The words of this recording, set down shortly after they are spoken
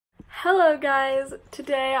Hello guys!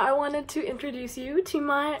 Today I wanted to introduce you to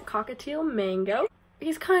my Cockatiel Mango.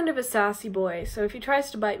 He's kind of a sassy boy, so if he tries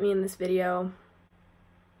to bite me in this video,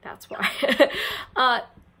 that's why.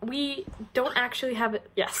 We don't actually have it.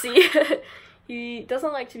 Yeah, see? He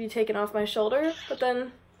doesn't like to be taken off my shoulder, but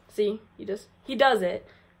then, see, he does it,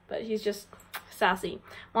 but he's just sassy.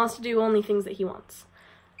 Wants to do only things that he wants.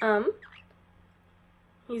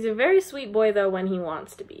 He's a very sweet boy though when he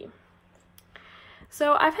wants to be.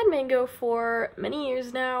 So I've had Mango for many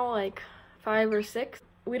years now, like 5 or 6.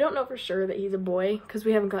 We don't know for sure that he's a boy because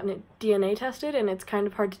we haven't gotten it DNA tested and it's kind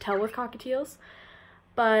of hard to tell with cockatiels.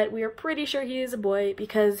 But we are pretty sure he is a boy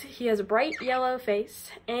because he has a bright yellow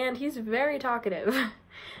face and he's very talkative.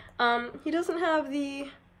 He doesn't have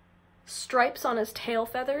the stripes on his tail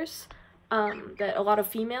feathers that a lot of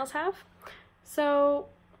females have. So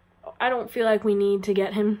I don't feel like we need to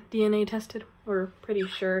get him DNA tested. We're pretty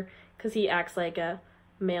sure because he acts like a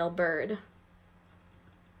male bird.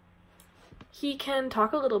 He can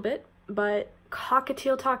talk a little bit, but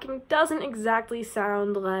cockatiel talking doesn't exactly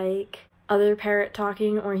sound like other parrot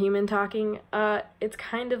talking or human talking. It's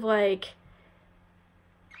kind of like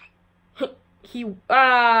he pooped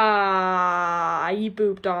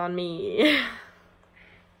on me.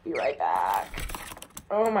 Be right back.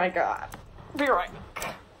 Oh my god. Be right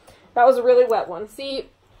back. That was a really wet one. See,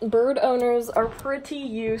 bird owners are pretty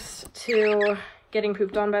used to getting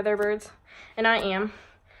pooped on by their birds, and I am.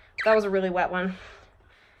 That was a really wet one.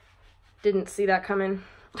 Didn't see that coming.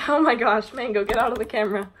 Oh my gosh, Mango, get out of the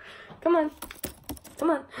camera. Come on.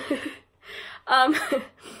 Come on.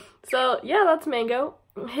 So yeah, that's Mango.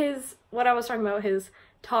 What I was talking about, his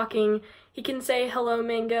talking, he can say hello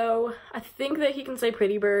Mango. I think that he can say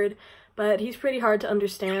pretty bird, but he's pretty hard to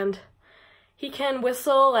understand. He can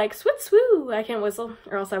whistle like swit swoo. I can't whistle,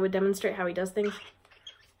 or else I would demonstrate how he does things.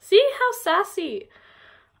 See how sassy.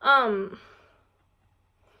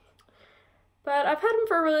 But I've had him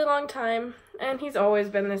for a really long time, and he's always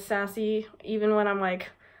been this sassy, even when I'm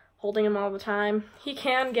like holding him all the time. He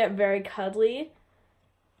can get very cuddly,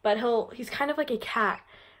 but he's kind of like a cat,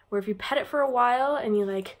 where if you pet it for a while and you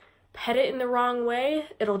like pet it in the wrong way,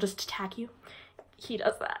 it'll just attack you. He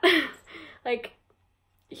does that. Like,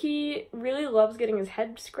 he really loves getting his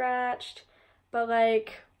head scratched, but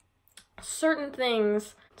like certain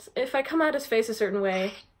things, if I come at his face a certain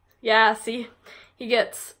way, yeah, see, he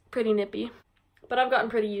gets pretty nippy. But I've gotten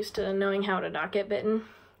pretty used to knowing how to not get bitten.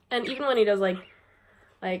 And even when he does like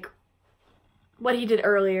what he did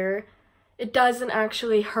earlier, it doesn't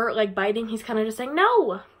actually hurt like biting. He's kind of just saying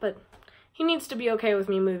no, but he needs to be okay with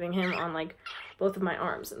me moving him on like both of my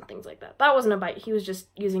arms and things like that. That wasn't a bite. He was just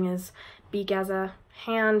using his beak as a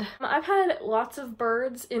hand. I've had lots of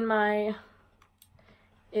birds in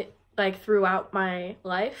throughout my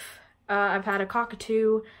life. I've had a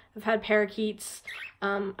cockatoo, I've had parakeets,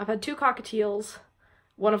 I've had 2 cockatiels.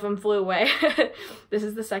 One of them flew away. This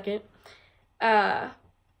is the second.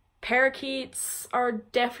 Parakeets are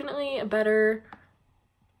definitely a better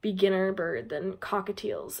beginner bird than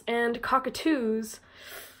cockatiels. And cockatoos,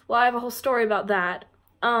 well, I have a whole story about that.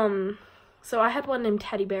 So I had one named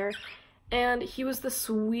Teddy Bear, and he was the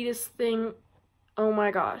sweetest thing. Oh my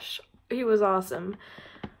gosh, he was awesome.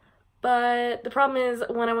 But the problem is,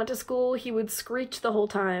 when I went to school, he would screech the whole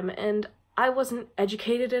time, and I wasn't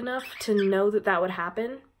educated enough to know that that would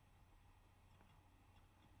happen.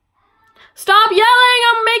 Stop yelling!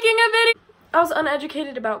 I'm making a video! I was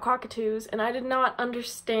uneducated about cockatoos, and I didn't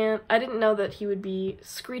know that he would be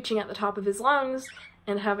screeching at the top of his lungs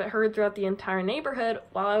and have it heard throughout the entire neighborhood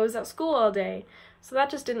while I was at school all day. So that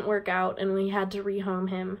just didn't work out, and we had to rehome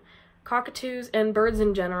him. Cockatoos and birds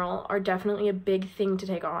in general are definitely a big thing to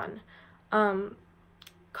take on.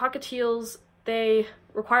 Cockatiels, they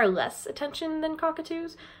require less attention than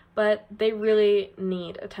cockatoos, but they really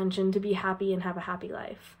need attention to be happy and have a happy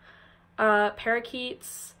life.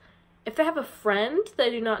 Parakeets, if they have a friend, they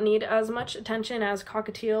do not need as much attention as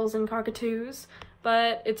cockatiels and cockatoos,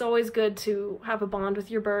 but it's always good to have a bond with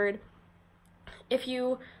your bird. If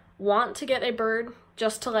you want to get a bird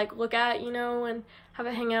just to like look at, you know, and have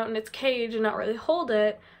it hang out in its cage and not really hold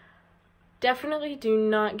it, definitely do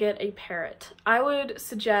not get a parrot. I would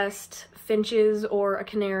suggest finches or a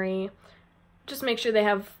canary. Just make sure they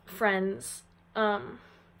have friends.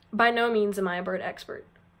 By no means am I a bird expert.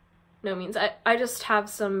 No means. I just have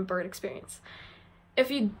some bird experience. If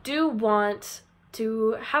you do want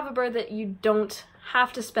to have a bird that you don't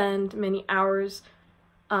have to spend many hours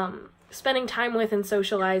spending time with and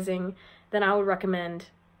socializing, then I would recommend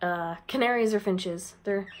canaries or finches.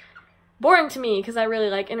 They're boring to me because I really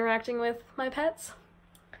like interacting with my pets.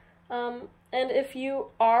 And if you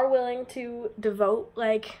are willing to devote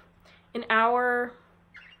like an hour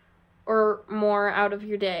or more out of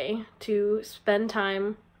your day to spend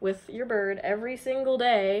time with your bird every single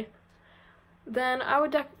day, then I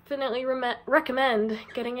would definitely recommend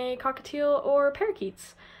getting a cockatiel or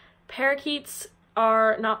parakeets. Parakeets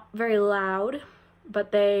are not very loud,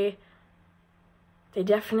 but they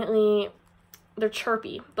definitely, they're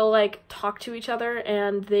chirpy. They'll like talk to each other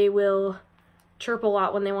and they will chirp a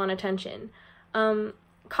lot when they want attention.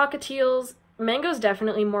 Cockatiels, Mango's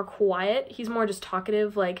definitely more quiet. He's more just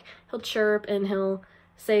talkative, like he'll chirp and he'll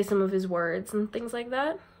say some of his words and things like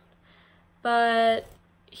that. But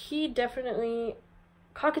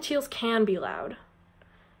cockatiels can be loud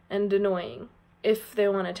and annoying if they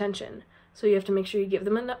want attention. So you have to make sure you give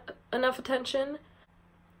them enough attention.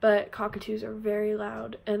 But cockatoos are very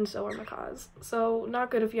loud, and so are macaws. So not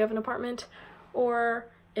good if you have an apartment, or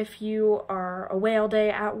if you are away all day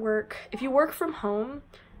at work. If you work from home,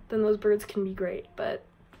 then those birds can be great. But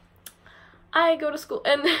I go to school,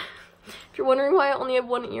 and if you're wondering why I only have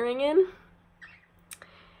one earring in,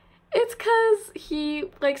 it's because he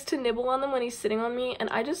likes to nibble on them when he's sitting on me, and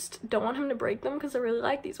I just don't want him to break them because I really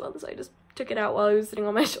like these ones. I just took it out while he was sitting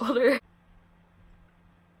on my shoulder.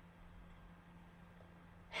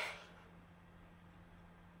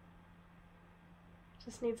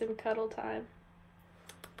 Just need some cuddle time.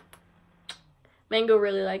 Mango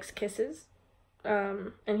really likes kisses,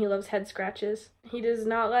 and he loves head scratches. He does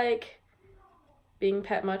not like being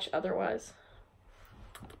pet much otherwise.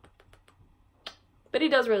 But he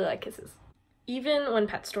does really like kisses. Even when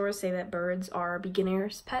pet stores say that birds are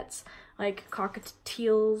beginners pets, like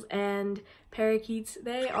cockatiels and parakeets,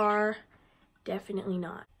 they are definitely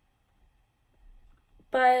not.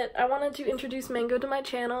 But I wanted to introduce Mango to my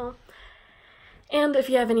channel. And if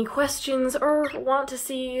you have any questions or want to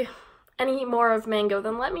see any more of Mango,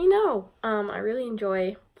 then let me know. I really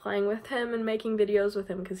enjoy playing with him and making videos with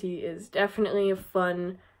him because he is definitely a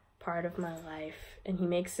fun part of my life, and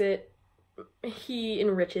he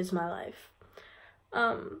enriches my life.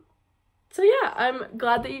 So yeah, I'm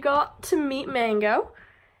glad that you got to meet Mango.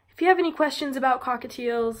 If you have any questions about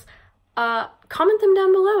cockatiels, comment them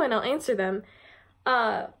down below and I'll answer them.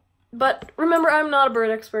 But remember, I'm not a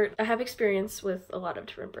bird expert. I have experience with a lot of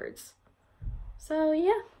different birds. So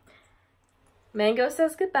yeah. Mango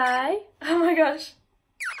says goodbye. Oh my gosh.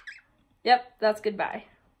 Yep, that's goodbye.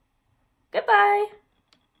 Goodbye.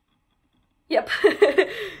 Yep.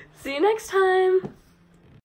 See you next time.